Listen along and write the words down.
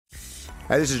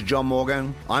Hey, this is John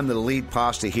Morgan. I'm the lead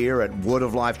pastor here at Word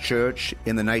of Life Church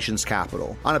in the nation's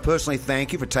capital. I want to personally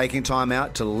thank you for taking time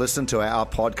out to listen to our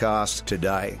podcast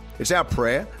today. It's our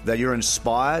prayer that you're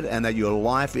inspired and that your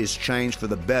life is changed for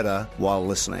the better while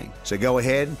listening. So go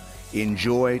ahead,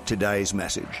 enjoy today's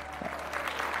message.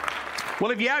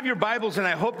 Well, if you have your Bibles, and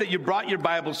I hope that you brought your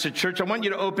Bibles to church, I want you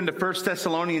to open to 1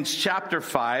 Thessalonians chapter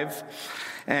 5.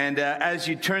 And as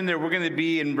you turn there, we're going to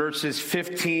be in verses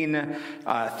 15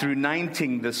 through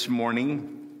 19 this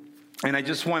morning. And I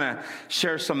just want to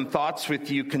share some thoughts with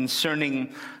you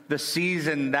concerning the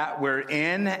season that we're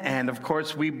in. And of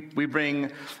course, we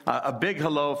bring a big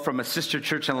hello from a sister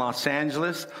church in Los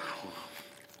Angeles.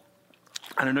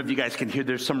 I don't know if you guys can hear,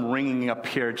 there's some ringing up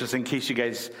here, just in case you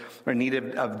guys are in need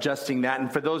of adjusting that.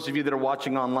 And for those of you that are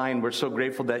watching online, we're so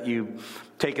grateful that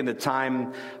you've taken the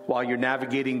time while you're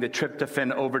navigating the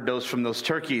tryptophan overdose from those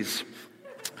turkeys,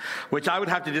 which I would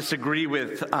have to disagree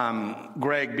with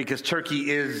Greg, because turkey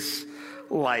is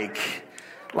like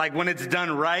when it's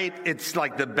done right, it's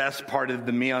like the best part of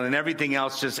the meal, and everything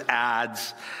else just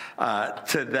adds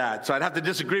to that. So I'd have to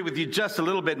disagree with you just a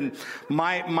little bit. And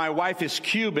my wife is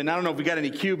Cuban. I don't know if we got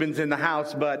any Cubans in the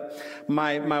house, but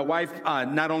my wife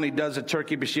not only does a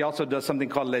turkey, but she also does something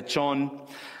called lechon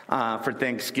for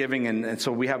Thanksgiving. And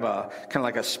so we have a kind of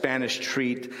like a Spanish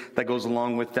treat that goes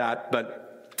along with that. But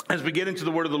as we get into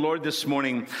the word of the Lord this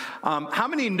morning, how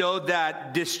many know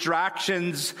that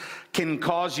distractions can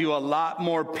cause you a lot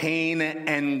more pain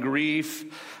and grief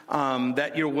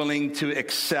that you're willing to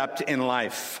accept in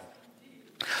life?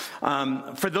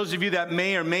 For those of you that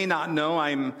may or may not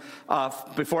know,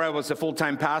 before I was a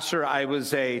full-time pastor, I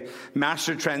was a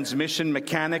master transmission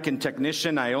mechanic and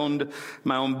technician. I owned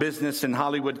my own business in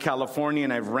Hollywood, California,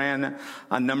 and I've ran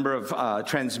a number of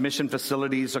transmission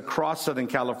facilities across Southern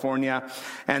California.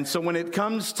 And so when it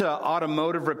comes to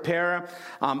automotive repair,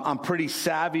 I'm pretty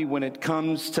savvy when it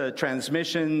comes to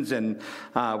transmissions and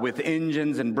with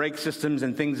engines and brake systems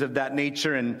and things of that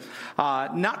nature. And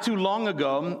not too long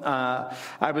ago,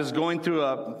 I was going through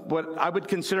what I would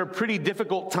consider a pretty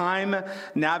difficult time,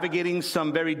 navigating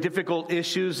some very difficult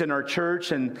issues in our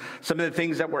church and some of the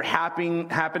things that were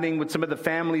happening with some of the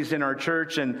families in our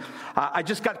church. And I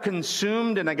just got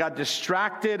consumed and I got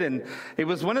distracted. And it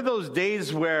was one of those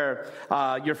days where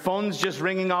your phone's just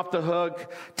ringing off the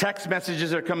hook, text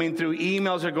messages are coming through,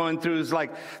 emails are going through. It's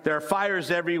like there are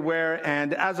fires everywhere.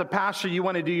 And as a pastor, you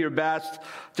want to do your best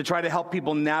to try to help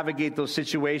people navigate those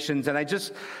situations. And I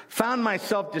just found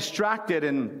myself distracted,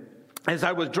 and as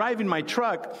I was driving my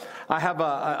truck, I have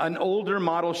an older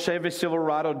model Chevy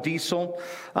Silverado diesel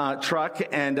truck,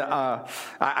 and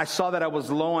I saw that I was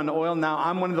low on oil. Now,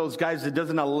 I'm one of those guys that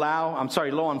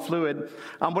low on fluid.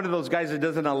 I'm one of those guys that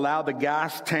doesn't allow the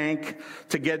gas tank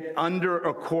to get under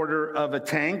a quarter of a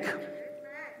tank.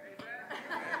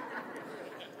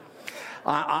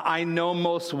 I know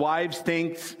most wives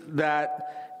think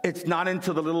that it's not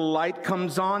until the little light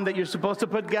comes on that you're supposed to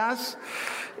put gas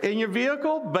in your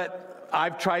vehicle, but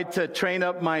I've tried to train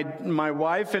up my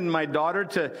wife and my daughter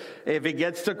to, if it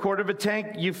gets to a quarter of a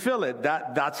tank, you fill it.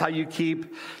 That's how you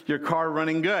keep your car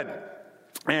running good.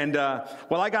 And,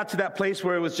 I got to that place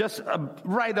where it was just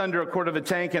right under a quarter of a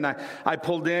tank, and I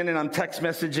pulled in, and I'm text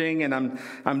messaging, and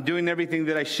I'm doing everything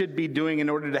that I should be doing in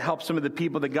order to help some of the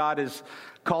people that God has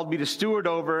called me to steward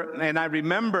over. And I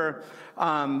remember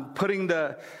putting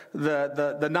the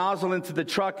nozzle into the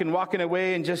truck and walking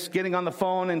away and just getting on the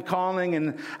phone and calling,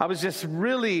 and I was just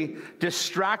really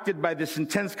distracted by this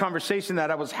intense conversation that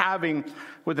I was having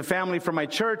with the family from my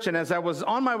church. And as I was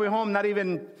on my way home, not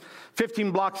even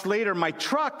 15 blocks later, my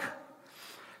truck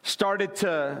started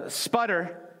to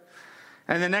sputter,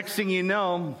 and the next thing you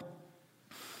know,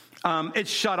 it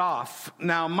shut off.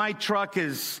 Now, my truck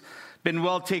has been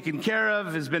well taken care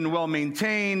of, has been well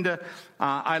maintained.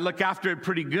 I look after it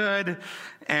pretty good.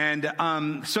 And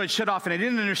so it shut off, and I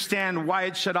didn't understand why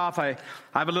it shut off. I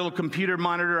have a little computer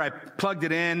monitor. I plugged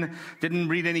it in, didn't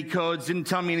read any codes, didn't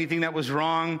tell me anything that was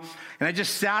wrong. And I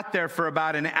just sat there for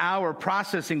about an hour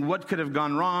processing what could have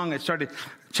gone wrong. I started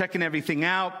checking everything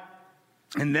out.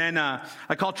 And then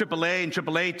I called AAA, and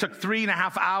AAA took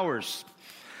 3.5 hours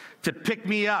to pick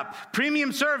me up.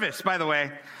 Premium service, by the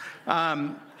way,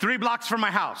 3 blocks from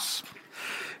my house.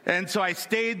 And so I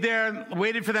stayed there,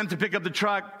 waited for them to pick up the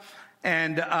truck.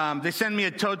 And they sent me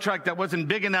a tow truck that wasn't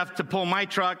big enough to pull my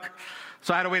truck.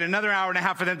 So I had to wait another hour and a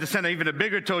half for them to send even a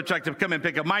bigger tow truck to come and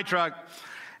pick up my truck.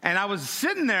 And I was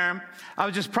sitting there, I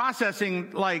was just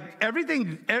processing, like,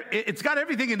 everything, it's got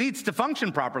everything it needs to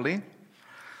function properly.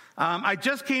 I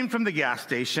just came from the gas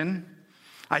station.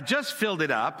 I just filled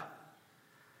it up.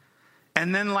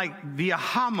 And then, like, the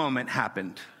aha moment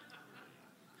happened.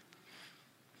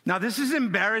 Now, this is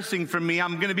embarrassing for me.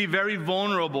 I'm going to be very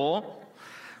vulnerable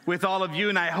with all of you,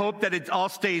 and I hope that it all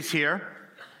stays here.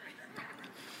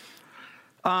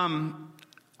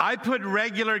 I put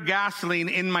regular gasoline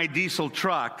in my diesel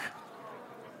truck.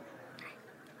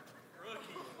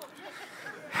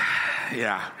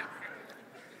 Yeah.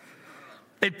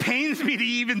 It pains me to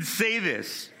even say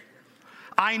this.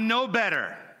 I know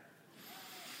better.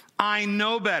 I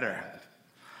know better.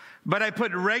 But I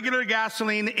put regular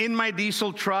gasoline in my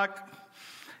diesel truck.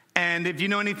 And if you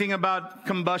know anything about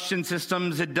combustion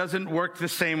systems, it doesn't work the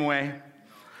same way.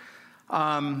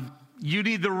 You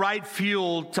need the right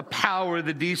fuel to power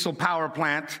the diesel power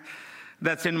plant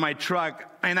that's in my truck.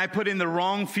 And I put in the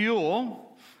wrong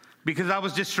fuel because I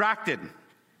was distracted.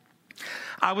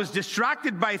 I was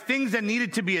distracted by things that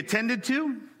needed to be attended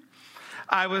to.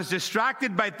 I was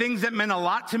distracted by things that meant a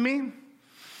lot to me.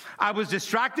 I was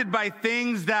distracted by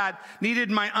things that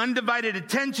needed my undivided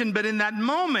attention. But in that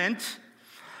moment,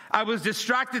 I was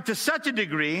distracted to such a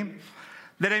degree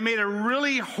that I made a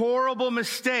really horrible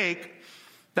mistake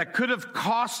that could have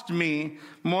cost me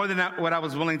more than what I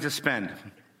was willing to spend.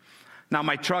 Now,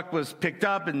 my truck was picked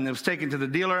up and it was taken to the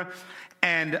dealer.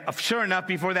 And sure enough,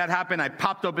 before that happened, I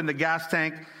popped open the gas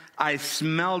tank. I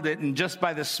smelled it. And just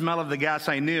by the smell of the gas,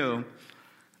 I knew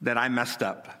that I messed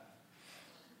up.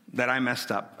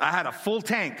 I had a full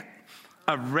tank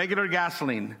of regular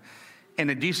gasoline in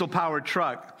a diesel-powered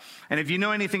truck. And if you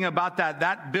know anything about that,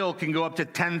 that bill can go up to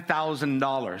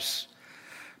 $10,000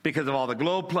 because of all the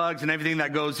glow plugs and everything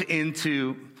that goes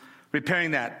into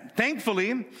repairing that.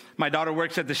 Thankfully, my daughter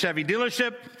works at the Chevy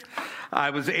dealership. I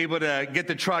was able to get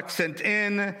the truck sent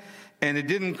in, and it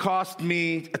didn't cost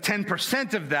me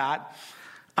 10% of that.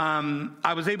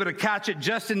 I was able to catch it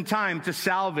just in time to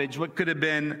salvage what could have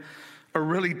been a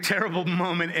really terrible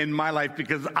moment in my life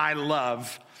because I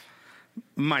love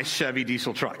my Chevy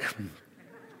diesel truck.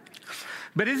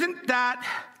 But isn't that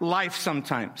life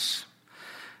sometimes?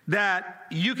 That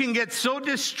you can get so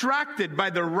distracted by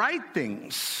the right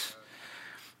things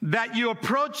that you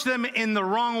approach them in the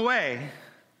wrong way,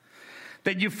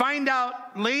 that you find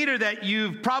out later that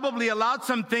you've probably allowed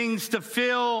some things to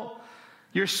fill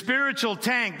your spiritual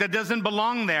tank that doesn't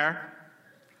belong there,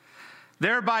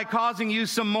 thereby causing you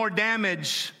some more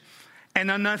damage and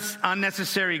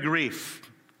unnecessary grief.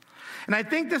 And I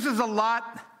think this is a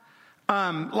lot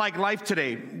like life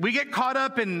today. We get caught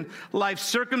up in life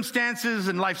circumstances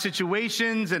and life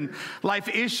situations and life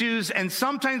issues, and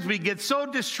sometimes we get so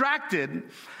distracted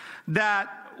that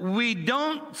we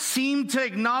don't seem to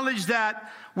acknowledge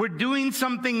that we're doing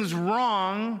some things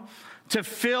wrong to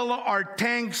fill our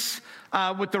tanks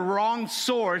with the wrong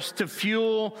source to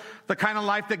fuel the kind of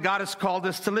life that God has called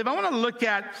us to live. I want to look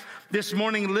at this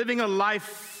morning living a life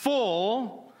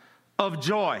full of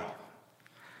joy.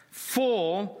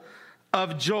 Full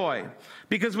of joy.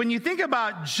 Because when you think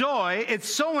about joy, it's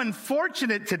so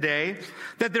unfortunate today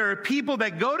that there are people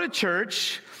that go to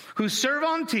church, who serve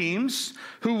on teams,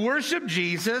 who worship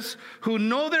Jesus, who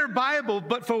know their Bible,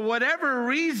 but for whatever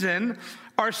reason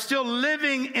are still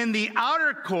living in the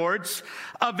outer courts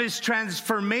of his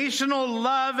transformational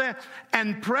love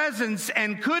and presence.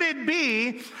 And could it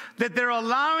be that they're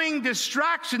allowing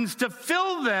distractions to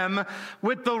fill them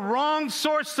with the wrong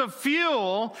source of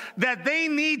fuel that they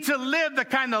need to live the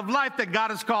kind of life that God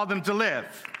has called them to live?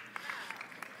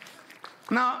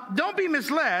 Now, don't be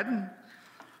misled.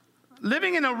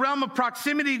 Living in a realm of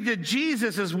proximity to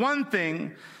Jesus is one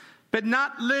thing, but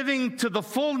not living to the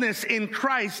fullness in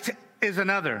Christ is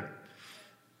another.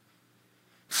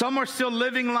 Some are still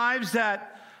living lives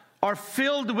that are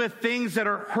filled with things that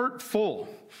are hurtful.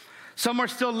 Some are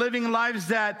still living lives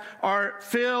that are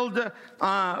filled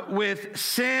with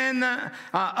sin.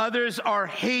 Others are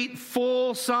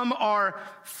hateful. Some are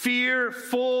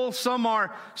fearful. Some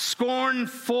are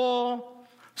scornful.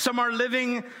 Some are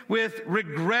living with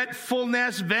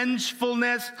regretfulness,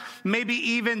 vengefulness, maybe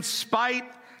even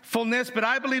spitefulness. But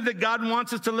I believe that God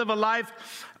wants us to live a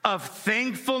life of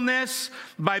thankfulness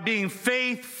by being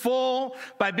faithful,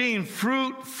 by being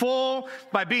fruitful,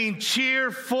 by being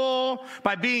cheerful,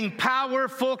 by being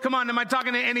powerful. Come on, am I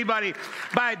talking to anybody?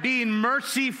 By being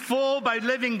merciful, by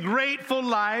living grateful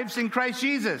lives in Christ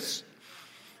Jesus.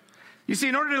 You see,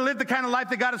 in order to live the kind of life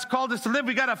that God has called us to live,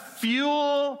 we got to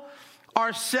fuel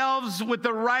ourselves with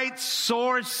the right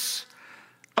source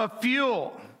of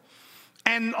fuel.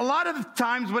 And a lot of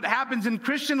times what happens in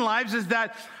Christian lives is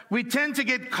that we tend to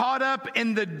get caught up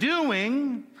in the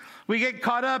doing. We get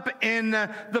caught up in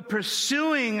the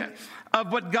pursuing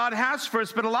of what God has for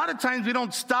us. But a lot of times we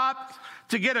don't stop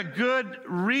to get a good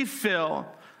refill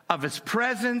of his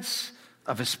presence,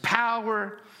 of his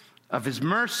power, of his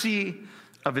mercy,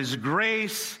 of his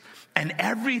grace, and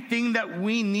everything that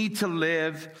we need to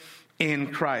live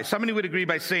in Christ. How many would agree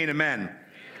by saying amen?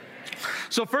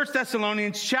 So 1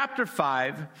 Thessalonians chapter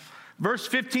 5, verse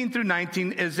 15 through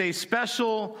 19 is a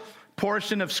special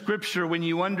portion of Scripture when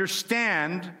you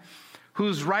understand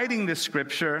who's writing this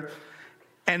Scripture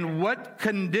and what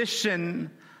condition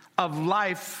of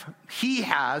life he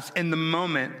has in the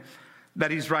moment that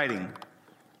he's writing.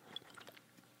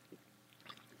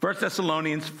 1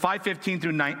 Thessalonians 5:15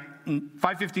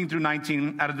 through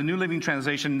 19 out of the New Living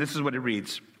Translation, this is what it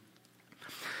reads.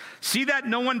 See that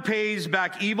no one pays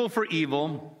back evil for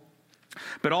evil,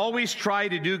 but always try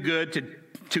to do good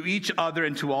to each other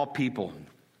and to all people.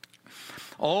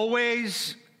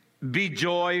 Always be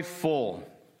joyful.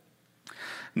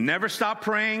 Never stop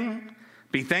praying.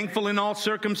 Be thankful in all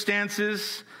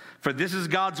circumstances, for this is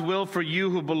God's will for you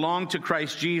who belong to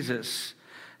Christ Jesus.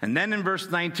 And then in verse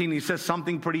 19, he says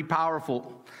something pretty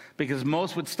powerful, because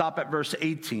most would stop at verse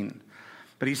 18.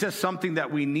 But he says something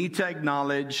that we need to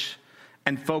acknowledge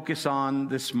and focus on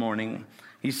this morning.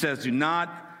 He says, do not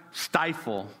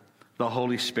stifle the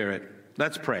Holy Spirit.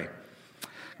 Let's pray.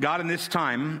 God, in this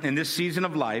time, in this season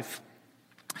of life,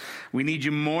 we need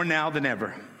you more now than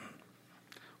ever.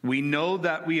 We know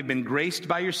that we have been graced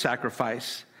by your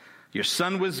sacrifice. Your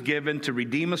Son was given to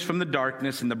redeem us from the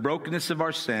darkness and the brokenness of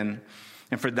our sin.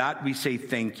 And for that, we say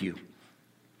thank you.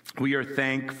 We are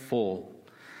thankful.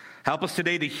 Help us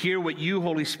today to hear what you,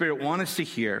 Holy Spirit, want us to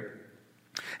hear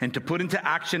and to put into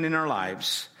action in our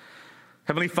lives.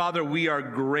 Heavenly Father, we are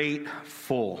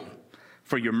grateful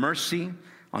for your mercy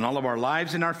on all of our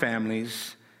lives and our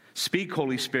families. Speak,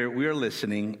 Holy Spirit, we are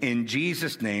listening. In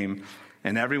Jesus' name.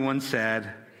 And everyone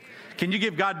said, can you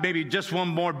give God maybe just one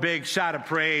more big shout of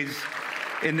praise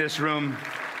in this room?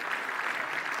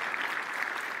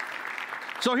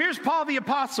 So here's Paul the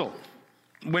Apostle,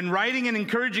 when writing and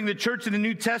encouraging the church in the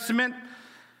New Testament,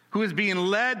 who is being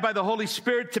led by the Holy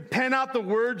Spirit to pen out the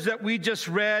words that we just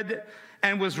read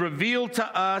and was revealed to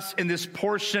us in this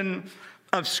portion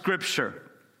of Scripture.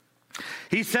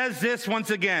 He says this once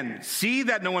again, see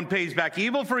that no one pays back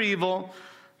evil for evil,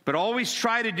 but always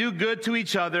try to do good to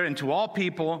each other and to all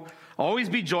people. Always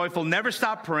be joyful, never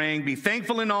stop praying, be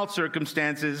thankful in all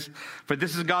circumstances, for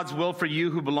this is God's will for you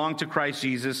who belong to Christ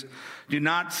Jesus. Do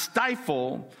not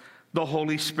stifle the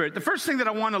Holy Spirit. The first thing that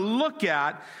I want to look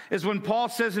at is when Paul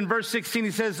says in verse 16,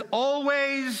 he says,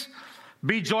 always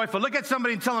be joyful. Look at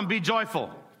somebody and tell them, be joyful.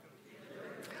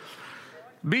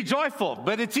 Be joyful.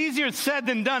 But it's easier said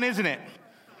than done, isn't it?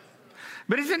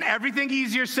 But isn't everything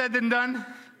easier said than done?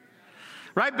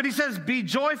 Right? But he says, be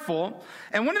joyful.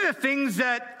 And one of the things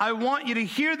that I want you to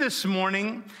hear this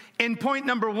morning in point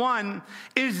number 1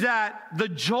 is that the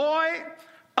joy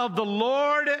of the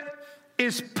Lord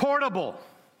is portable.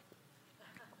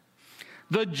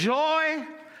 The joy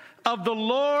of the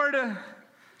Lord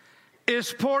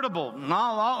is portable. And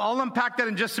I'll unpack that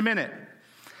in just a minute.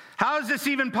 How is this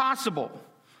even possible?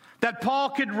 That Paul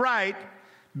could write,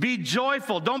 be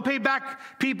joyful. Don't pay back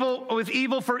people with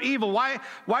evil for evil. Why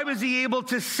was he able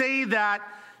to say that,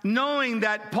 knowing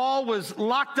that Paul was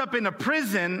locked up in a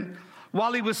prison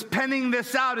while he was penning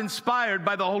this out, inspired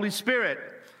by the Holy Spirit?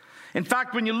 In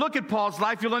fact, when you look at Paul's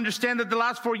life, you'll understand that the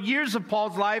last 4 years of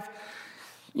Paul's life,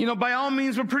 by all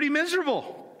means, were pretty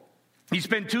miserable. He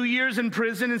spent 2 years in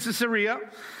prison in Caesarea,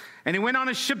 and he went on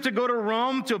a ship to go to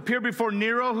Rome to appear before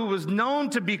Nero, who was known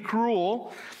to be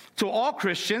cruel to all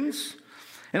Christians.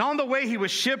 And on the way, he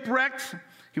was shipwrecked.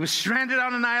 He was stranded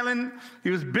on an island. He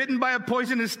was bitten by a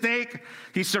poisonous snake.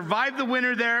 He survived the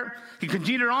winter there. He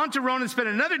continued on to Rome and spent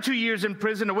another 2 years in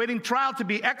prison, awaiting trial to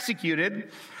be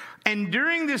executed. And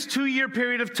during this 2-year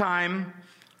period of time,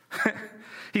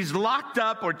 he's locked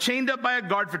up or chained up by a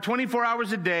guard for 24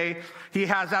 hours a day. He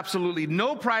has absolutely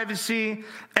no privacy.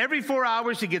 Every 4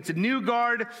 hours, he gets a new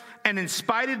guard. And in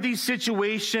spite of these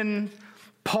situations,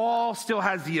 Paul still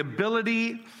has the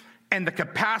ability and the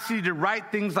capacity to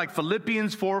write things like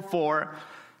Philippians 4:4,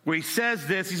 where he says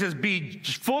this, he says, be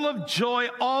full of joy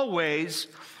always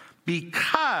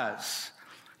because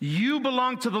you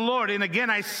belong to the Lord. And again,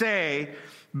 I say,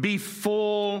 be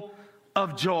full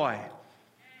of joy.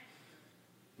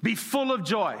 Be full of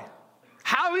joy.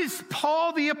 How is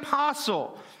Paul the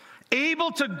Apostle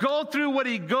able to go through what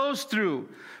he goes through,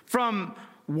 from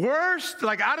worst,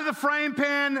 like out of the frying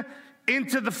pan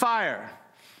into the fire?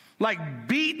 Like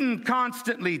beaten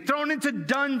constantly, thrown into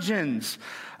dungeons,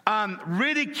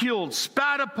 ridiculed,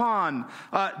 spat upon,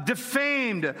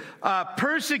 defamed,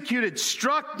 persecuted,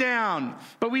 struck down.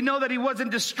 But we know that he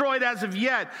wasn't destroyed as of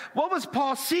yet. What was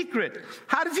Paul's secret?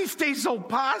 How does he stay so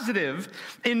positive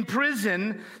in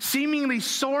prison, seemingly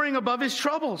soaring above his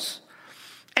troubles?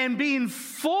 and being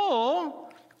full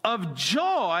of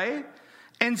joy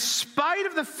in spite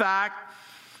of the fact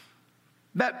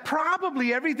that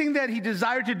probably everything that he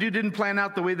desired to do didn't plan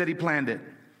out the way that he planned it.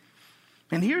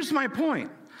 And here's my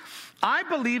point. I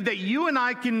believe that you and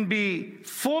I can be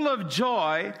full of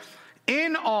joy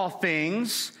in all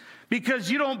things because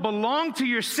you don't belong to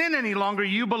your sin any longer.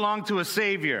 You belong to a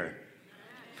Savior.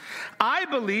 I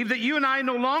believe that you and I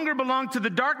no longer belong to the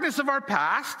darkness of our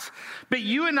past, but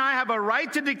you and I have a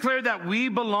right to declare that we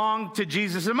belong to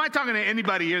Jesus. Am I talking to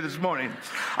anybody here this morning?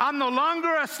 I'm no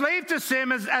longer a slave to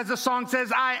sin, as the song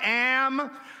says. I am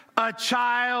a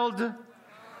child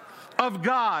of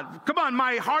God. Come on,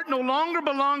 my heart no longer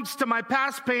belongs to my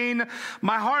past pain.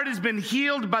 My heart has been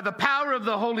healed by the power of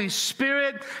the Holy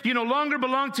Spirit. You no longer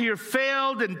belong to your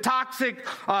failed and toxic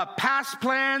past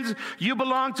plans. You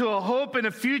belong to a hope and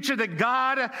a future that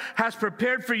God has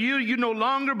prepared for you. You no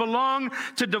longer belong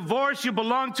to divorce. You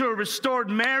belong to a restored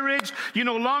marriage. You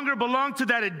no longer belong to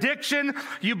that addiction.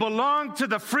 You belong to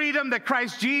the freedom that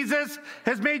Christ Jesus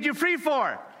has made you free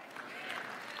for.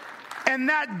 And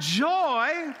that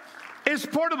joy is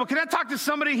portable. Can I talk to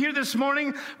somebody here this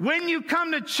morning? When you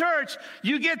come to church,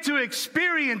 you get to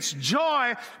experience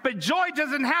joy, but joy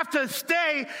doesn't have to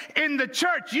stay in the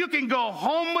church. You can go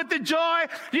home with the joy.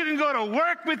 You can go to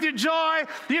work with your joy.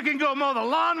 You can go mow the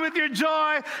lawn with your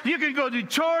joy. You can go do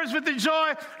chores with the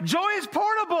joy. Joy is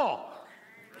portable.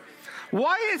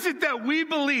 Why is it that we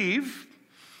believe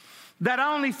that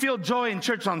I only feel joy in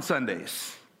church on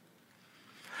Sundays?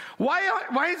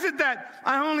 Why is it that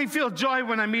I only feel joy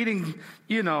when I'm eating,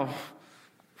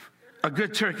 a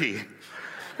good turkey?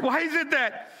 Why is it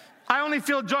that I only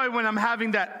feel joy when I'm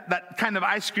having that kind of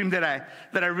ice cream that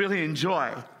I really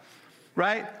enjoy?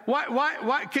 Right?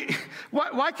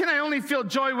 Why can I only feel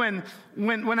joy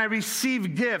when I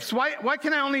receive gifts? Why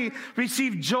can I only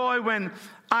receive joy when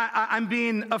I'm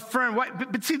being affirmed?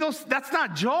 But see, that's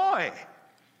not joy.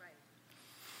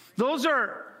 Those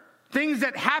are things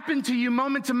that happen to you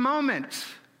moment to moment.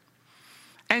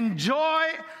 And joy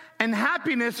and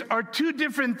happiness are two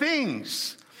different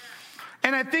things.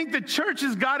 And I think the church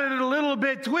has got it a little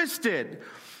bit twisted.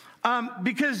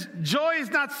 Because joy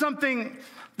is not something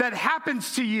that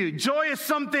happens to you. Joy is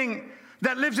something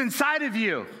that lives inside of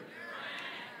you.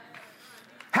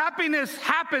 Happiness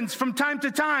happens from time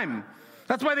to time.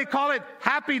 That's why they call it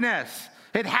happiness.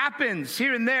 It happens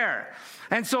here and there.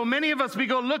 And so many of us, we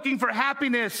go looking for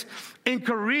happiness in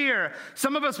career.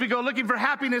 Some of us, we go looking for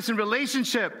happiness in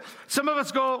relationship. Some of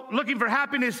us go looking for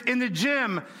happiness in the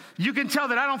gym. You can tell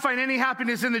that I don't find any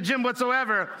happiness in the gym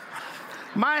whatsoever.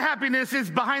 My happiness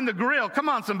is behind the grill. Come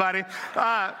on, somebody.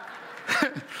 But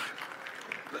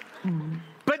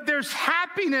there's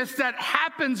happiness that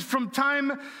happens from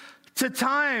time to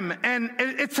time, and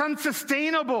it's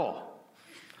unsustainable.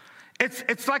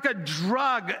 It's like a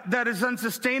drug that is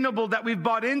unsustainable that we've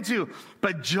bought into.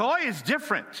 But joy is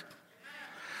different.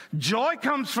 Joy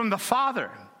comes from the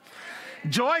Father.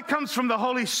 Joy comes from the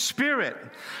Holy Spirit.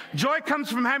 Joy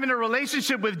comes from having a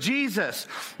relationship with Jesus,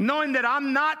 knowing that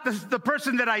I'm not the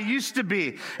person that I used to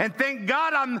be, and thank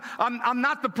God I'm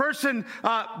not the person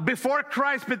before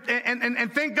Christ. But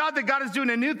and thank God that God is doing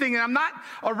a new thing, and I'm not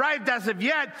arrived as of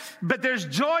yet. But there's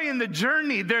joy in the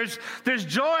journey. There's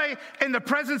joy in the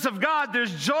presence of God.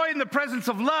 There's joy in the presence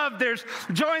of love. There's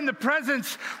joy in the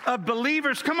presence of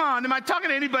believers. Come on, am I talking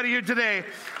to anybody here today?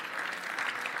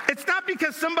 It's not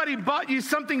because somebody bought you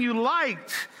something you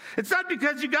liked. It's not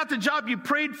because you got the job you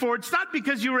prayed for. It's not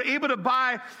because you were able to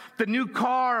buy the new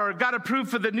car or got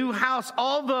approved for the new house,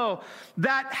 although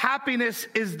that happiness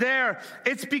is there.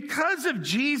 It's because of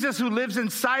Jesus who lives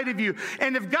inside of you.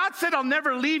 And if God said, I'll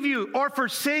never leave you or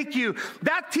forsake you,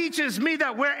 that teaches me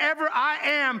that wherever I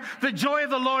am, the joy of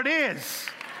the Lord is.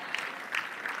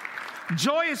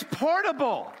 Joy is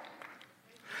portable.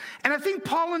 And I think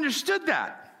Paul understood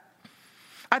that.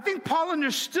 I think Paul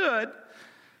understood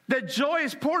that joy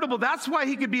is portable. That's why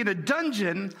he could be in a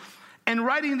dungeon and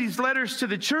writing these letters to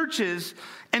the churches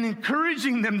and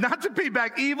encouraging them not to pay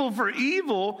back evil for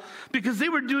evil because they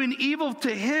were doing evil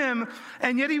to him.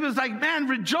 And yet he was like, man,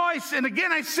 rejoice. And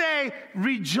again, I say,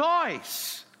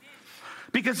 rejoice.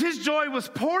 Because his joy was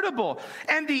portable.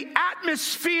 And the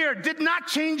atmosphere did not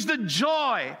change the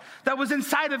joy that was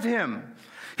inside of him.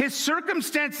 His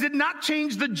circumstance did not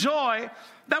change the joy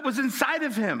that was inside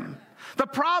of him. The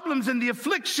problems and the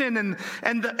affliction and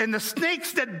the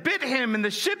snakes that bit him and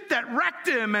the ship that wrecked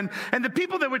him and the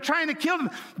people that were trying to kill him,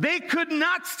 they could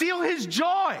not steal his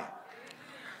joy.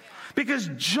 Because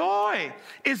joy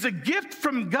is a gift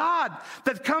from God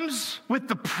that comes with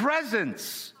the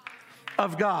presence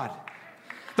of God.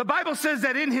 The Bible says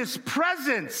that in his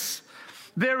presence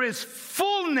there is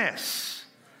fullness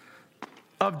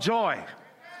of joy.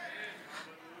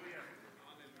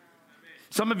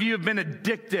 Some of you have been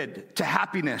addicted to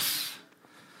happiness.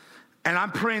 And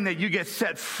I'm praying that you get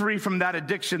set free from that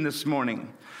addiction this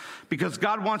morning. Because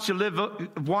God wants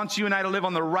you and I to live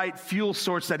on the right fuel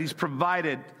source that He's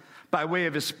provided by way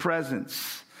of His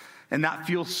presence. And that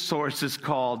fuel source is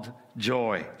called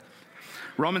joy.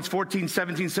 Romans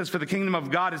 14:17 says, for the kingdom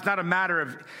of God is not a matter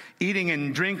of eating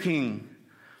and drinking,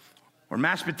 or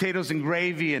mashed potatoes and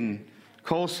gravy and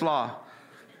coleslaw,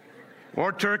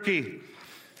 or turkey,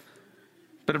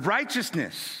 but of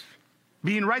righteousness,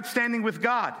 being right standing with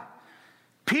God,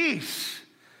 peace,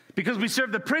 because we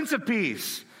serve the Prince of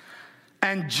Peace,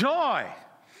 and joy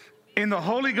in the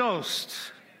Holy Ghost.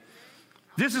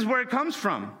 This is where it comes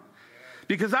from.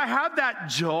 Because I have that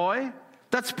joy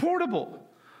that's portable.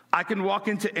 I can walk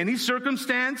into any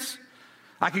circumstance.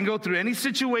 I can go through any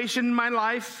situation in my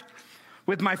life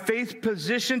with my faith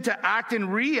positioned to act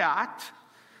and react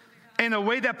in a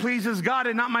way that pleases God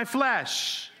and not my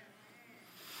flesh.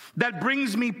 That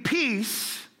brings me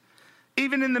peace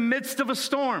even in the midst of a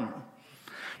storm.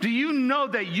 Do you know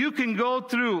that you can go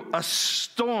through a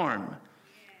storm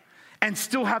and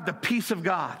still have the peace of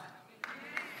God?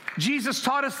 Jesus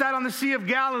taught us that on the Sea of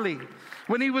Galilee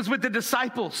when He was with the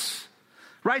disciples.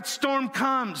 Right? Storm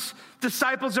comes.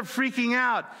 Disciples are freaking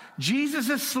out. Jesus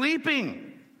is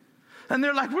sleeping. And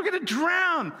they're like, we're going to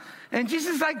drown. And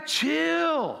Jesus is like,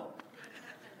 chill.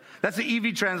 That's the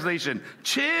EV translation.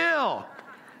 Chill.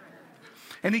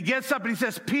 And He gets up and He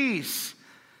says, peace.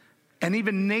 And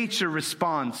even nature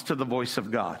responds to the voice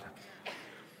of God.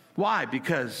 Why?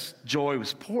 Because joy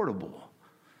was portable.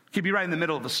 It could be right in the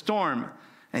middle of a storm,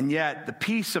 and yet the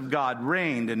peace of God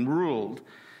reigned and ruled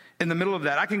in the middle of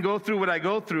that. I can go through what I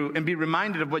go through and be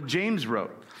reminded of what James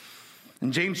wrote.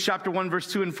 In James chapter 1,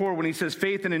 verse 2 and 4, when he says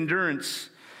faith and endurance,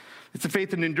 it's the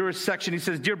faith and endurance section. He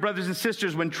says, dear brothers and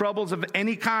sisters, when troubles of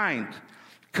any kind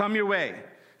come your way,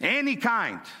 any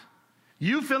kind,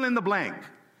 you fill in the blank,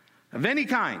 of any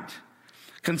kind,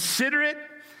 consider it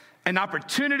an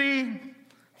opportunity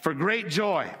for great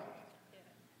joy.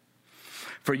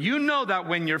 For you know that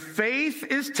when your faith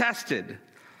is tested,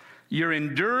 your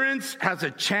endurance has a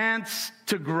chance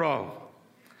to grow.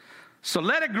 So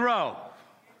let it grow.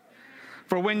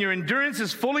 For when your endurance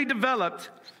is fully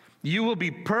developed, you will be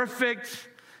perfect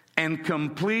and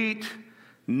complete,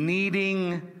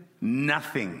 needing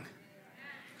nothing.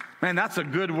 Man, that's a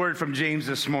good word from James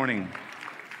this morning.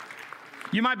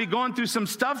 You might be going through some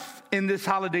stuff in this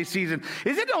holiday season.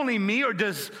 Is it only me, or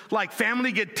does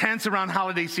family get tense around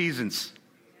holiday seasons?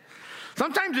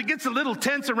 Sometimes it gets a little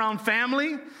tense around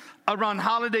family, around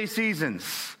holiday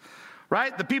seasons,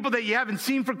 right? The people that you haven't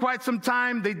seen for quite some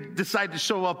time, they decide to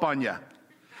show up on you,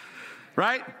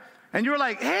 right? And you're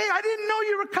like, hey, I didn't know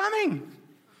you were coming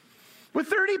with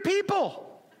 30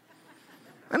 people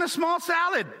and a small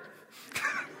salad.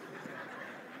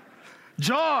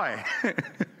 Joy.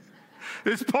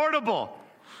 It's portable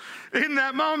in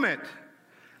that moment.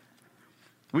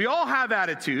 We all have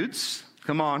attitudes.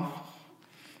 Come on.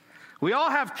 We all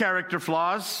have character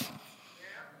flaws.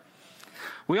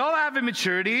 We all have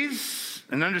immaturities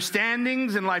and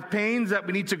understandings and life pains that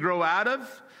we need to grow out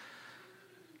of.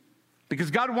 Because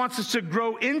God wants us to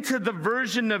grow into the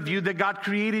version of you that God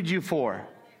created you for.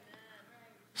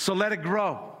 So let it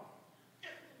grow.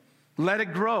 Let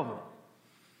it grow.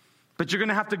 But you're going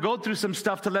to have to go through some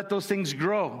stuff to let those things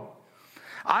grow.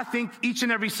 I think each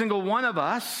and every single one of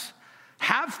us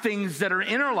have things that are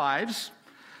in our lives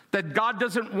that God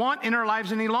doesn't want in our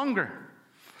lives any longer.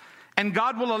 And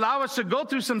God will allow us to go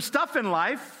through some stuff in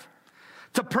life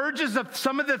to purge us of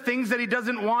some of the things that He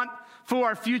doesn't want for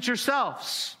our future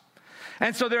selves.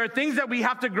 And so there are things that we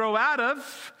have to grow out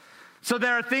of. So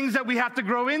there are things that we have to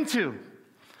grow into.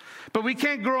 But we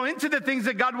can't grow into the things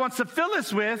that God wants to fill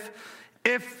us with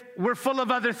if we're full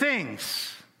of other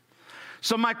things.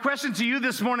 So my question to you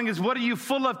this morning is, what are you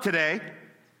full of today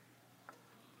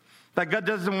that God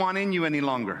doesn't want in you any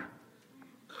longer?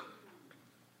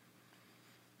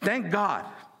 Thank God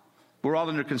we're all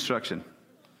under construction.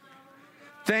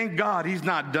 Thank God He's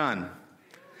not done.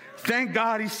 Thank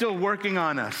God He's still working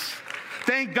on us.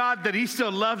 Thank God that He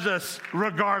still loves us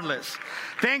regardless.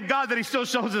 Thank God that He still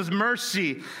shows us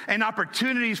mercy and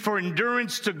opportunities for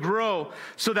endurance to grow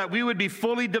so that we would be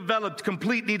fully developed,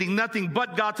 complete, needing nothing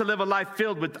but God to live a life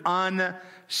filled with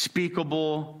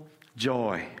unspeakable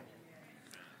joy.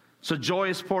 So joy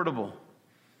is portable.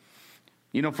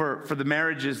 You know, for the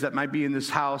marriages that might be in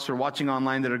this house or watching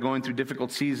online that are going through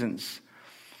difficult seasons,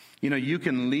 you know, you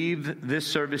can leave this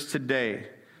service today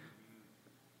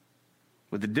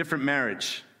with a different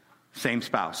marriage, same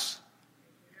spouse.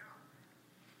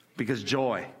 Because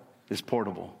joy is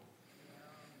portable.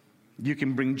 You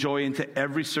can bring joy into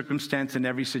every circumstance and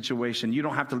every situation. You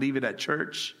don't have to leave it at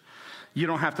church. You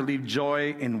don't have to leave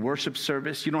joy in worship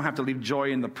service. You don't have to leave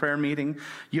joy in the prayer meeting.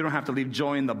 You don't have to leave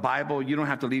joy in the Bible. You don't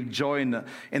have to leave joy in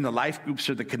the life groups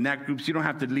or the connect groups. You don't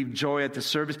have to leave joy at the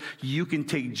service. You can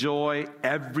take joy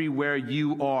everywhere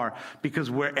you are, because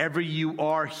wherever you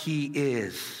are, He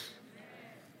is.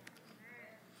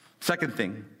 Second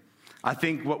thing, I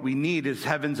think what we need is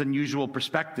heaven's unusual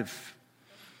perspective.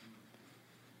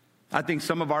 I think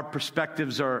some of our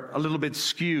perspectives are a little bit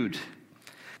skewed.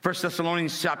 1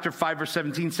 Thessalonians chapter 5, verse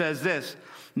 17 says this: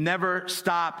 never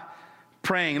stop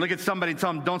praying. Look at somebody and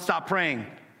tell them, don't stop praying.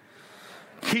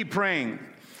 Keep praying.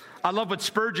 I love what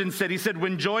Spurgeon said. He said,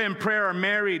 when joy and prayer are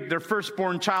married, their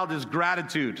firstborn child is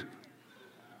gratitude.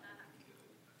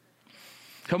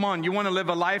 Come on, you want to live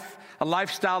a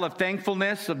lifestyle of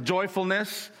thankfulness, of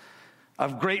joyfulness,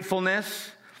 of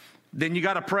gratefulness, then you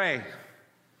got to pray.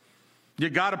 You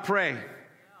got to pray.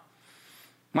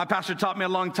 My pastor taught me a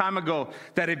long time ago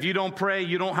that if you don't pray,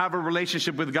 you don't have a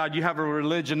relationship with God. You have a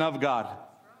religion of God.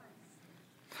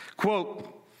 Quote,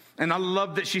 and I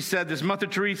love that she said this. Mother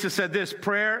Teresa said this: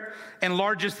 prayer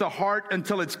enlarges the heart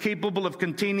until it's capable of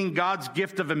containing God's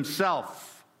gift of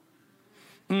Himself.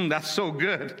 That's so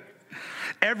good.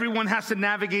 Everyone has to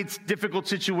navigate difficult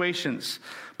situations.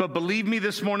 But believe me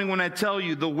this morning when I tell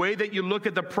you, the way that you look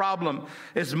at the problem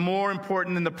is more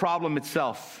important than the problem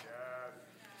itself.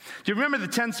 Do you remember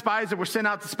the 10 spies that were sent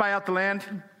out to spy out the land?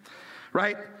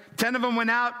 Right? 10 of them went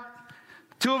out.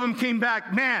 2 of them came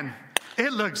back. Man,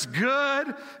 it looks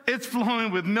good. It's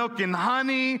flowing with milk and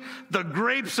honey. The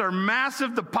grapes are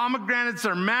massive. The pomegranates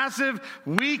are massive.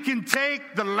 We can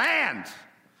take the land.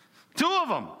 2 of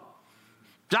them,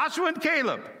 Joshua and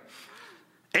Caleb.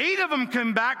 8 of them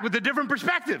came back with a different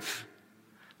perspective.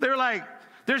 They were like,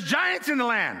 there's giants in the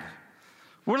land.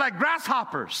 We're like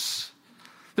grasshoppers.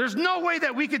 There's no way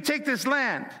that we could take this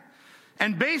land.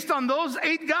 And based on those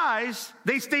 8 guys,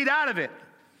 they stayed out of it.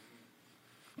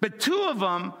 But 2 of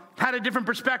them had a different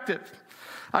perspective.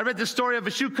 I read the story of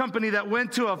a shoe company that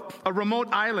went to a remote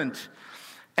island.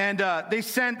 And they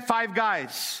sent 5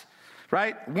 guys,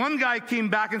 right? 1 guy came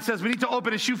back and says, we need to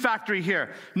open a shoe factory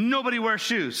here. Nobody wears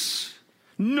shoes.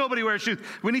 Nobody wears shoes.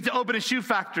 We need to open a shoe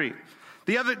factory.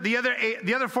 The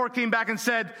other 4 came back and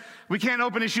said, we can't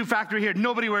open a shoe factory here.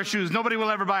 Nobody wears shoes. Nobody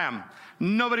will ever buy them.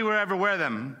 Nobody will ever wear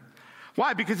them.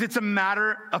 Why? Because it's a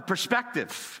matter of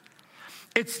perspective.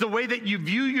 It's the way that you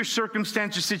view your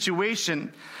circumstance or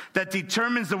situation that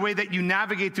determines the way that you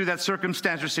navigate through that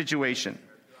circumstance or situation.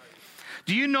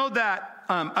 Do you know that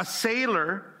a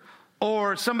sailor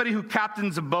or somebody who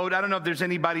captains a boat, I don't know if there's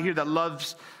anybody here that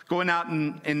loves going out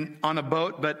on a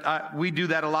boat, but we do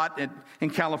that a lot in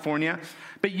California.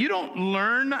 But you don't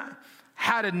learn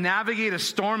how to navigate a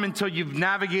storm until you've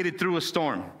navigated through a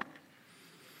storm.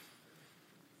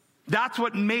 That's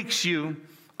what makes you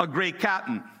a great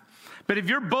captain. But if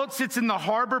your boat sits in the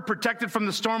harbor protected from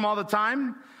the storm all the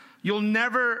time, you'll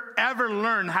never, ever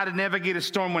learn how to navigate a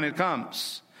storm when it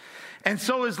comes. And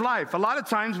so is life. A lot of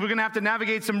times we're going to have to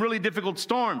navigate some really difficult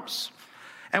storms.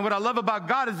 And what I love about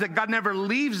God is that God never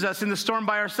leaves us in the storm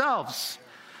by ourselves.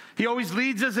 He always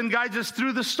leads us and guides us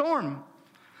through the storm.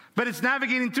 But it's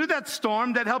navigating through that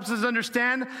storm that helps us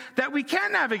understand that we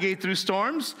can navigate through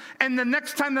storms. And the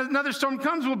next time that another storm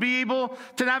comes, we'll be able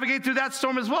to navigate through that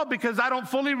storm as well, because I don't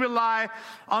fully rely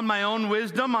on my own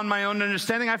wisdom, on my own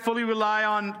understanding. I fully rely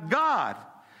on God.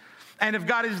 And if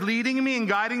God is leading me and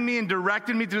guiding me and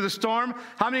directing me through the storm,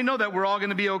 how many know that we're all going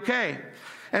to be okay?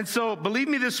 And so believe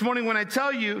me this morning when I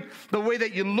tell you the way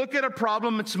that you look at a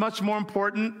problem, it's much more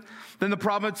important than the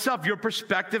problem itself. Your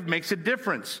perspective makes a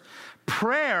difference.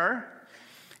 Prayer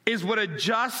is what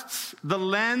adjusts the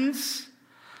lens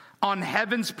on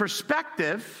heaven's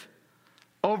perspective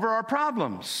over our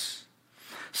problems.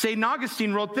 St.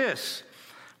 Augustine wrote this: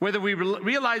 whether we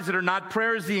realize it or not,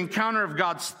 prayer is the encounter of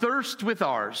God's thirst with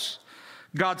ours.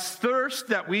 God's thirst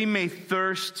that we may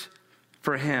thirst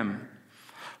for Him.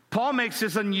 Paul makes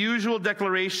this unusual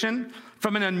declaration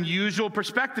from an unusual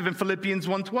perspective in Philippians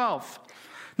 1:12.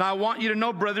 Now, I want you to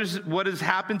know, brothers, what has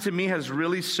happened to me has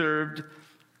really served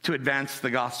to advance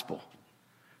the gospel.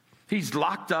 He's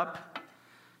locked up.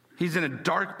 He's in a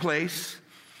dark place.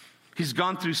 He's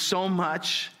gone through so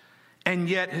much. And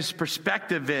yet his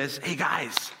perspective is, hey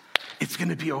guys, it's going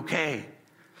to be okay.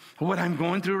 What I'm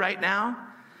going through right now,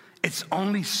 it's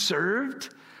only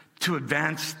served to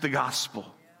advance the gospel.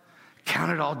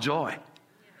 Count it all joy.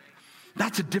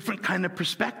 That's a different kind of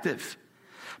perspective.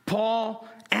 Paul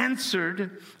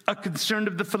answered a concern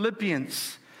of the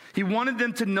Philippians. He wanted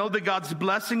them to know that God's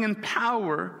blessing and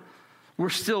power were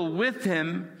still with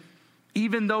him,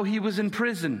 even though he was in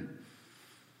prison.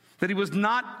 That he was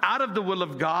not out of the will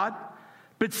of God,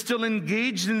 but still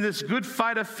engaged in this good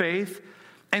fight of faith,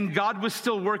 and God was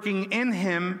still working in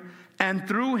him and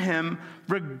through him,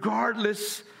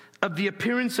 regardless of the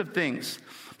appearance of things.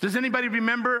 Does anybody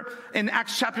remember in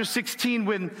Acts chapter 16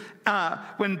 when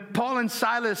Paul and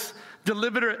Silas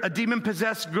delivered a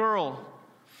demon-possessed girl,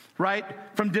 right,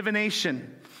 from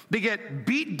divination? They get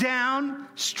beat down,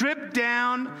 stripped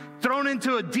down, thrown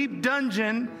into a deep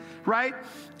dungeon, right?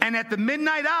 And at the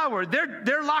midnight hour,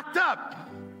 they're locked up.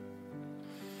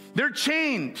 They're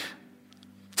chained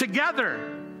together.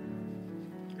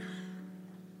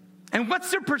 And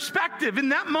what's their perspective? In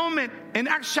that moment, in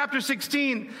Acts chapter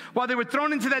 16, while they were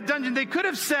thrown into that dungeon, they could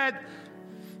have said,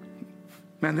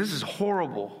 man, this is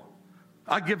horrible.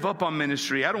 I give up on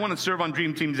ministry. I don't want to serve on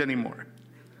dream teams anymore.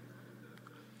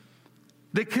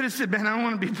 They could have said, man, I don't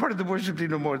want to be part of the worship team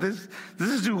no more. This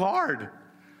is too hard.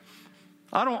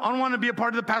 I don't want to be a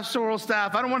part of the pastoral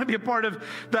staff. I don't want to be a part of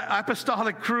the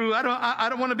apostolic crew. I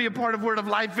don't want to be a part of Word of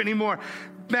Life anymore.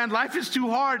 Man, life is too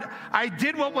hard. I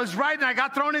did what was right and I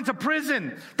got thrown into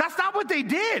prison. That's not what they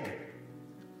did.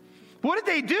 What did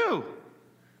they do?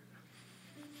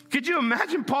 Could you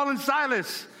imagine Paul and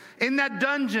Silas in that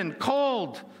dungeon,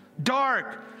 cold,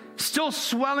 dark, still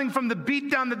swelling from the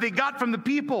beatdown that they got from the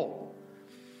people?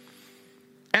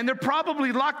 And they're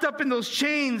probably locked up in those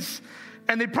chains,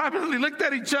 and they probably looked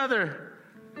at each other,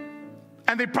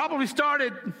 and they probably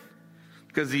started,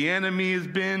 because the enemy has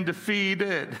been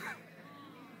defeated.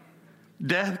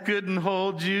 Death couldn't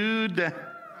hold you down.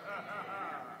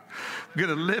 I'm going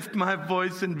to lift my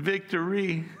voice in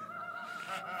victory.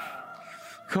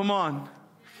 Come on.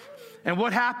 And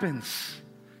what happens?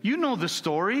 You know the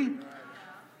story.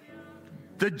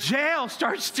 The jail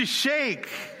starts to shake.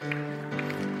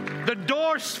 The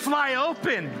doors fly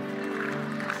open.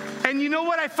 And you know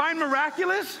what I find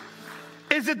miraculous?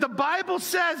 Is that the Bible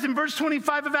says in verse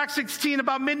 25 of Acts 16,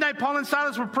 about midnight, Paul and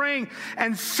Silas were praying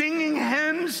and singing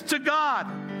hymns to God.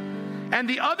 And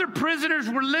the other prisoners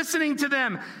were listening to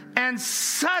them. And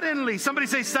suddenly, somebody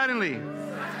say suddenly,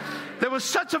 there was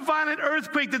such a violent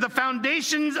earthquake that the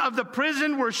foundations of the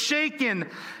prison were shaken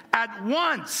at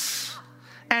once.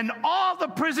 And all the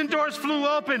prison doors flew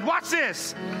open. Watch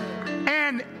this.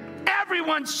 And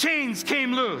everyone's chains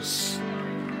came loose.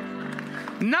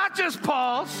 Not just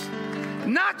Paul's,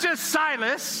 not just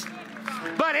Silas,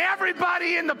 but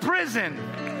everybody in the prison.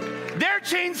 Their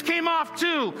chains came off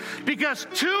too, because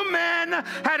two men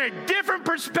had a different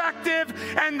perspective,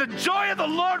 and the joy of the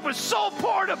Lord was so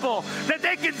portable that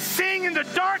they could sing in the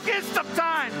darkest of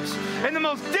times, in the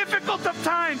most difficult of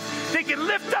times. They could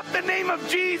lift up the name of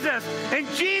Jesus, and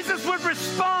Jesus would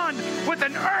respond with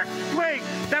an earthquake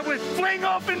that would fling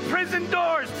open prison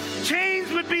doors.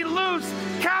 Chains would be loose,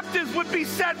 captives would be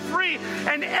set free,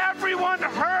 and everyone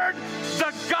heard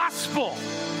the gospel.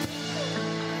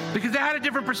 Because they had a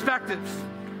different perspective.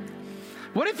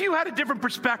 What if you had a different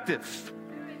perspective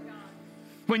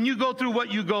when you go through what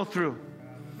you go through?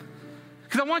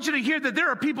 Because I want you to hear that there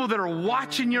are people that are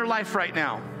watching your life right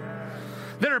now.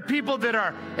 There are people that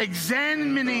are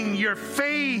examining your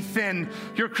faith and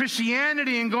your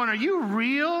Christianity and going, are you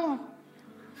real?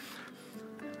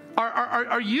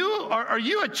 Are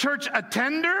you a church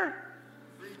attender,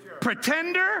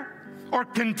 pretender, or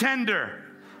contender?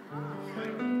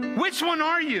 Which one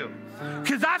are you?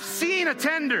 Because I've seen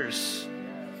attenders.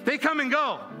 They come and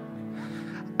go.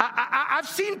 I've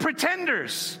seen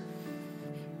pretenders.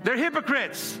 They're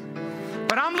hypocrites.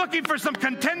 But I'm looking for some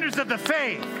contenders of the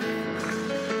faith.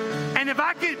 And if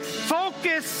I could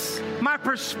focus my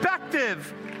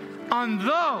perspective on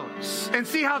those and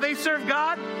see how they serve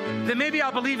God, then maybe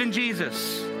I'll believe in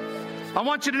Jesus. I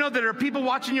want you to know that there are people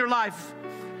watching your life,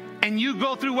 and you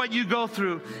go through what you go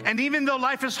through. And even though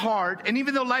life is hard, and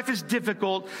even though life is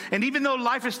difficult, and even though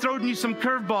life has thrown you some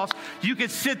curveballs, you can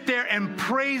sit there and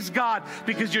praise God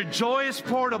because your joy is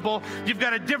portable. You've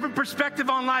got a different perspective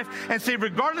on life and say,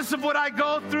 regardless of what I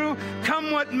go through,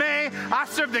 come what may, I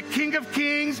serve the King of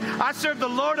Kings. I serve the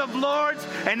Lord of Lords.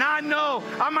 And I know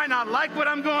I might not like what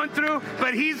I'm going through,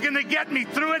 but He's going to get me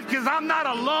through it because I'm not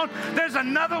alone. There's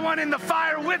another one in the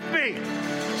fire with me.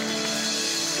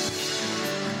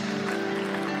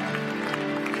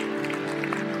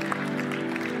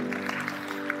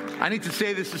 I need to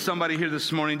say this to somebody here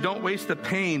this morning. Don't waste the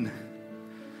pain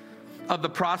of the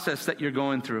process that you're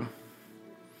going through.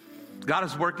 God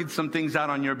is working some things out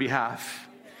on your behalf.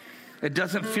 It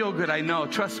doesn't feel good, I know.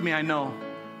 Trust me, I know.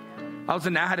 I was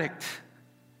an addict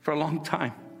for a long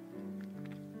time.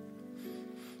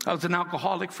 I was an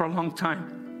alcoholic for a long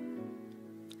time.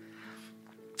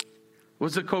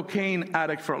 was a cocaine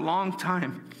addict for a long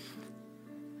time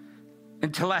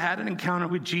until I had an encounter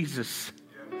with Jesus.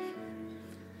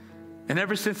 And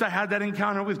ever since I had that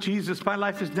encounter with Jesus, my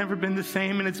life has never been the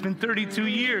same, and it's been 32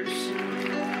 years.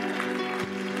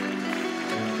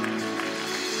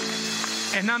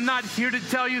 And I'm not here to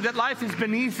tell you that life has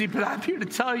been easy, but I'm here to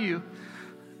tell you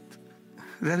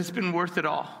that it's been worth it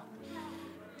all.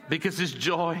 Because His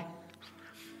joy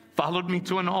followed me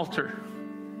to an altar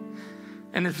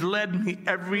and has led me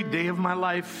every day of my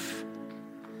life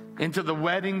into the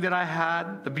wedding that I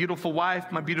had, the beautiful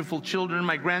wife, my beautiful children,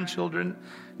 my grandchildren,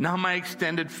 now my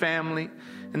extended family,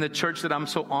 and the church that I'm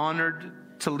so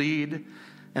honored to lead,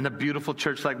 and a beautiful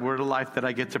church like Word of Life that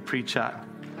I get to preach at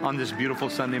on this beautiful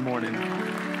Sunday morning.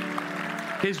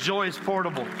 His joy is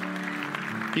portable.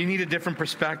 You need a different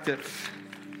perspective.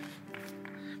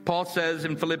 Paul says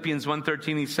in Philippians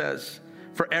 1:13, he says,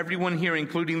 "For everyone here,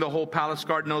 including the whole palace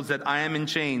guard, knows that I am in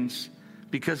chains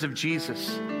because of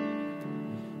Jesus."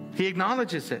 He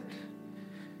acknowledges it.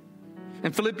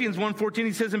 In Philippians 1:14,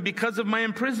 he says, "And because of my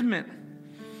imprisonment,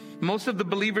 most of the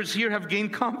believers here have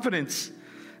gained confidence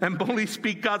and boldly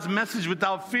speak God's message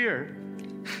without fear."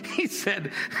 He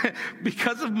said,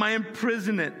 because of my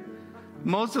imprisonment,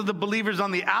 most of the believers on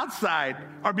the outside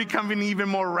are becoming even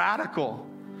more radical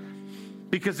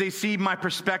because they see my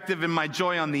perspective and my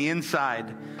joy on the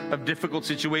inside of difficult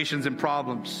situations and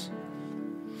problems.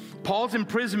 Paul's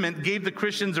imprisonment gave the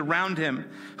Christians around him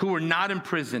who were not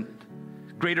imprisoned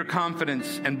greater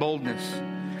confidence and boldness.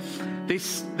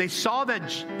 They saw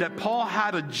that Paul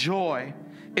had a joy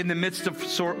in the midst of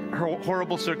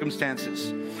horrible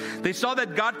circumstances. They saw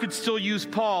that God could still use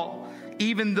Paul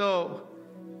even though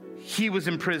he was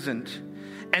imprisoned.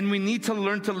 And we need to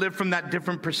learn to live from that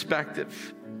different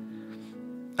perspective.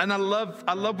 And I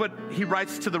love what he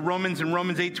writes to the Romans in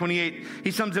Romans 8:28.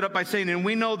 He sums it up by saying, "And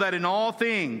we know that in all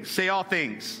things," say all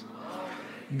things,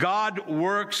 "God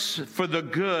works for the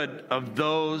good of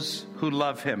those who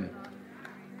love Him."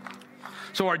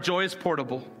 So our joy is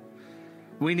portable.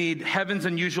 We need heaven's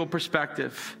unusual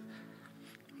perspective.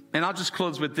 And I'll just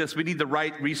close with this. We need the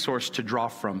right resource to draw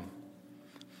from.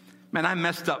 Man, I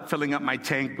messed up filling up my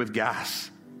tank with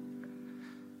gas.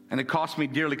 And it cost me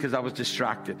dearly because I was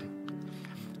distracted.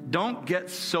 Don't get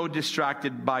so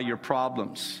distracted by your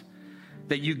problems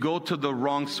that you go to the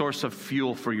wrong source of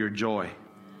fuel for your joy.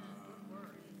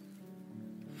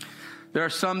 There are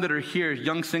some that are here,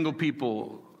 young single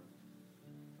people.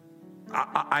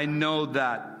 I know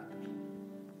that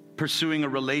pursuing a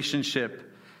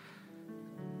relationship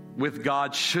with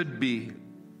God should be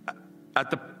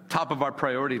at the top of our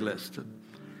priority list.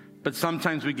 But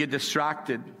sometimes we get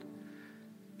distracted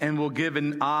and we'll give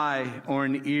an eye or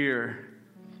an ear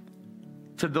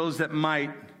to those that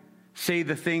might say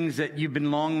the things that you've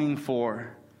been longing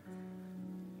for.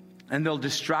 And they'll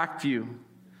distract you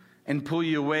and pull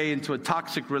you away into a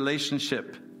toxic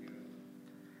relationship.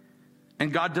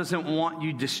 And God doesn't want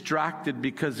you distracted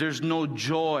because there's no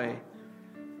joy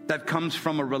that comes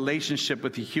from a relationship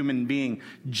with a human being.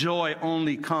 Joy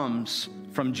only comes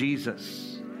from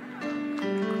Jesus.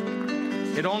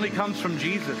 It only comes from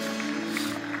Jesus.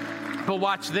 But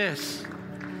watch this.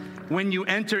 When you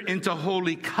enter into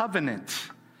holy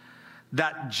covenant,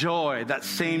 that joy, that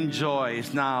same joy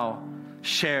is now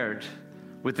shared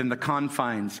within the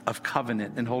confines of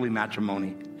covenant and holy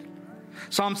matrimony.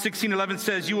 Psalm 16:11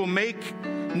 says, "You will make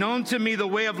known to me the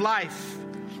way of life.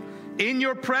 In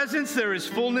your presence there is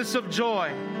fullness of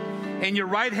joy. In your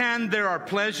right hand there are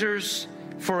pleasures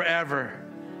forever."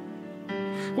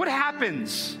 What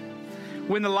happens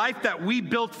when the life that we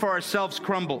built for ourselves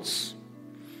crumbles?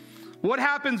 What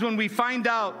happens when we find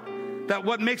out that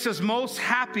what makes us most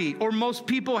happy or most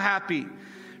people happy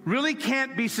really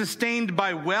can't be sustained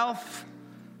by wealth,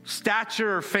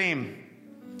 stature, or fame?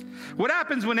 What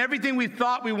happens when everything we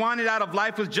thought we wanted out of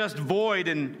life was just void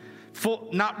and full,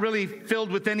 not really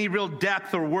filled with any real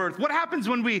depth or worth? What happens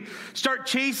when we start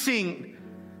chasing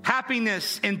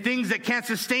happiness in things that can't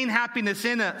sustain happiness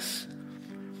in us?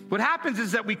 What happens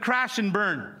is that we crash and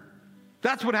burn.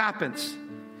 That's what happens.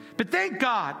 But thank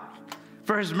God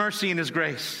for His mercy and His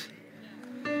grace.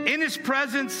 In His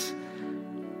presence,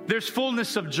 there's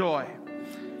fullness of joy.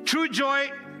 True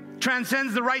joy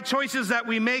transcends the right choices that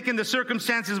we make and the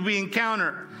circumstances we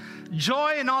encounter.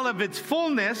 Joy in all of its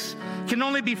fullness can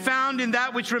only be found in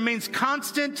that which remains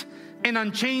constant and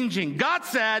unchanging. God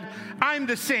said, "I'm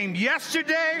the same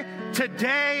yesterday,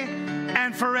 today,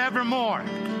 and forevermore."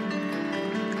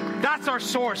 That's our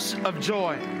source of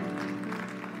joy.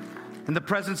 In the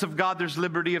presence of God, there's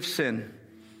liberty of sin.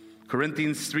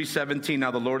 Corinthians 3:17, "Now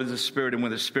the Lord is the Spirit, and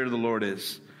where the Spirit of the Lord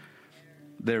is,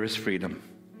 there is freedom."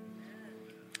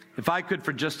 If I could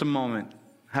for just a moment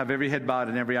have every head bowed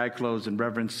and every eye closed in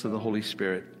reverence to the Holy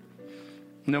Spirit.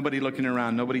 Nobody looking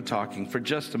around, nobody talking, for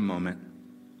just a moment.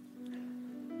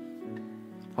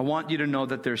 I want you to know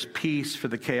that there's peace for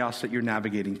the chaos that you're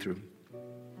navigating through.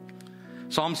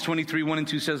 Psalms 23, 1 and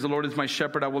 2 says, the Lord is my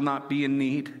shepherd, I will not be in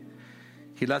need.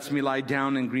 He lets me lie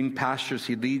down in green pastures.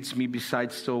 He leads me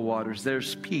beside still waters.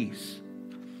 There's peace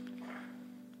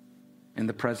in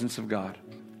the presence of God.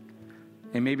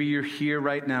 And maybe you're here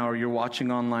right now or you're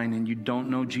watching online and you don't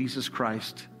know Jesus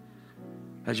Christ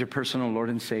as your personal Lord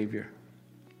and Savior.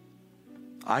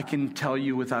 I can tell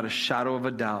you without a shadow of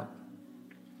a doubt,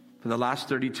 for the last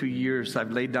 32 years,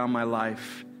 I've laid down my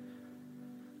life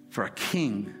for a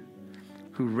King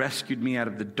who rescued me out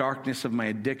of the darkness of my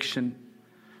addiction,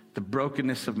 the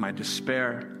brokenness of my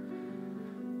despair,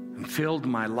 and filled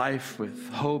my life with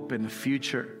hope and a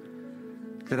future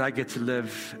that I get to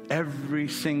live every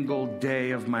single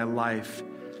day of my life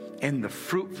in the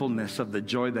fruitfulness of the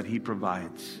joy that He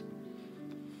provides.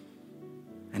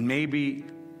 And maybe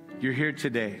you're here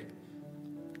today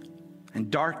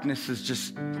and darkness is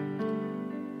just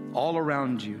all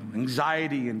around you.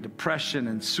 Anxiety and depression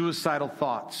and suicidal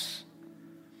thoughts,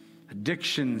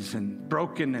 addictions and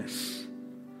brokenness,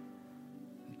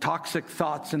 toxic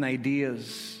thoughts and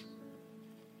ideas.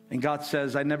 And God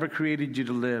says, I never created you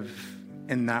to live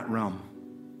in that realm.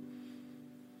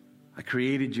 I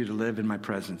created you to live in my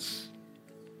presence.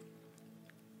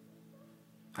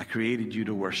 I created you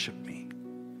to worship me.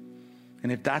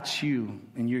 And if that's you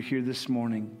and you're here this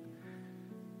morning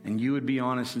and you would be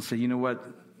honest and say, you know what,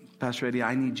 Pastor Eddie,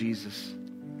 I need Jesus.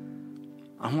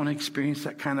 I want to experience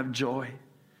that kind of joy.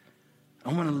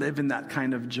 I want to live in that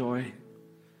kind of joy.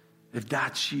 If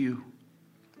that's you,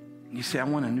 and you say, I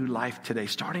want a new life today,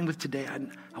 starting with today,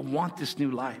 I want this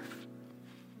new life.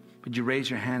 Would you raise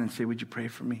your hand and say, would you pray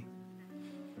for me?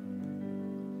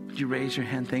 Would you raise your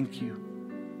hand? Thank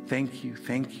you. Thank you.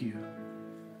 Thank you.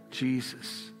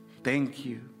 Jesus. Thank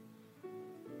you.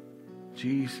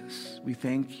 Jesus. We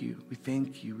thank you. We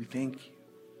thank you. We thank you.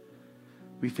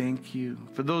 We thank you.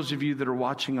 For those of you that are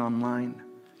watching online,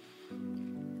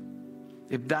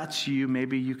 if that's you,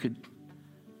 maybe you could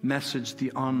message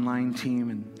the online team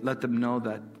and let them know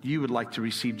that you would like to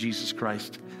receive Jesus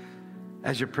Christ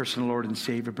as your personal Lord and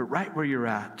Savior. But right where you're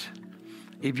at,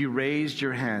 if you raised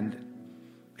your hand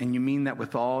and you mean that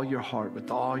with all your heart,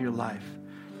 with all your life,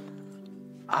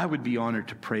 I would be honored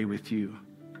to pray with you.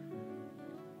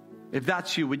 If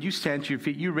that's you, would you stand to your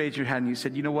feet? You raised your hand and you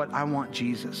said, you know what? I want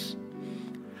Jesus.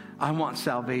 I want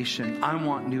salvation. I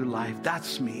want new life.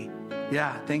 That's me.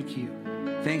 Yeah, thank you.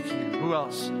 Thank you. Who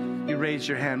else? You raised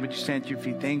your hand. Would you stand to your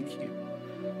feet? Thank you.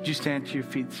 Would you stand to your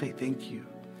feet and say thank you?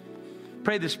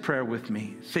 Pray this prayer with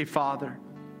me. Say, Father,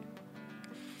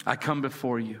 I come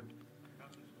before you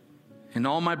in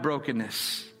all my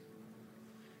brokenness,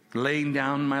 laying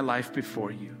down my life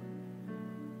before you,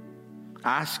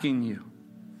 asking you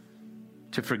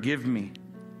to forgive me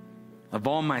of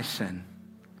all my sin.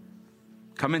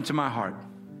 Come into my heart.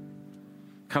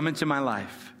 Come into my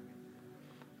life.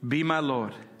 Be my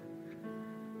Lord.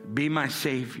 Be my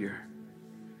Savior.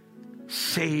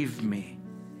 Save me.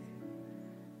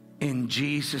 In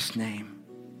Jesus' name.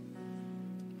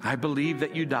 I believe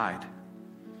that you died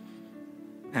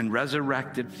and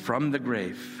resurrected from the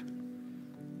grave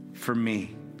for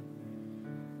me.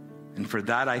 And for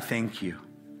that I thank you.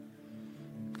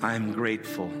 I am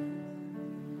grateful.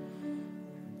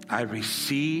 I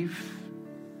receive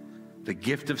the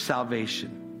gift of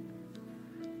salvation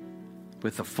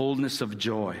with the fullness of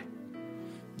joy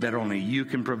that only you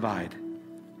can provide.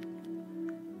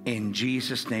 In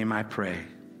Jesus' name I pray.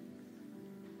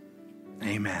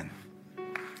 Amen.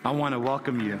 I want to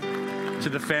welcome you to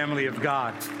the family of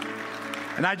God.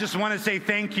 And I just want to say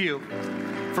thank you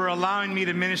for allowing me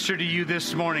to minister to you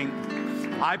this morning.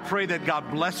 I pray that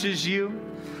God blesses you.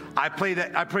 I pray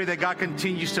that God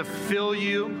continues to fill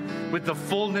you with the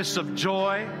fullness of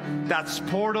joy that's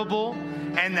portable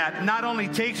and that not only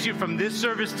takes you from this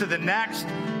service to the next,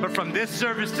 but from this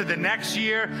service to the next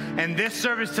year and this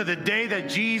service to the day that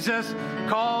Jesus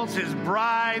calls his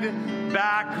bride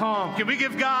back home. Can we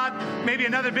give God maybe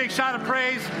another big shout of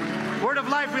praise? Word of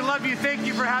Life, we love you. Thank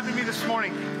you for having me this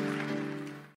morning.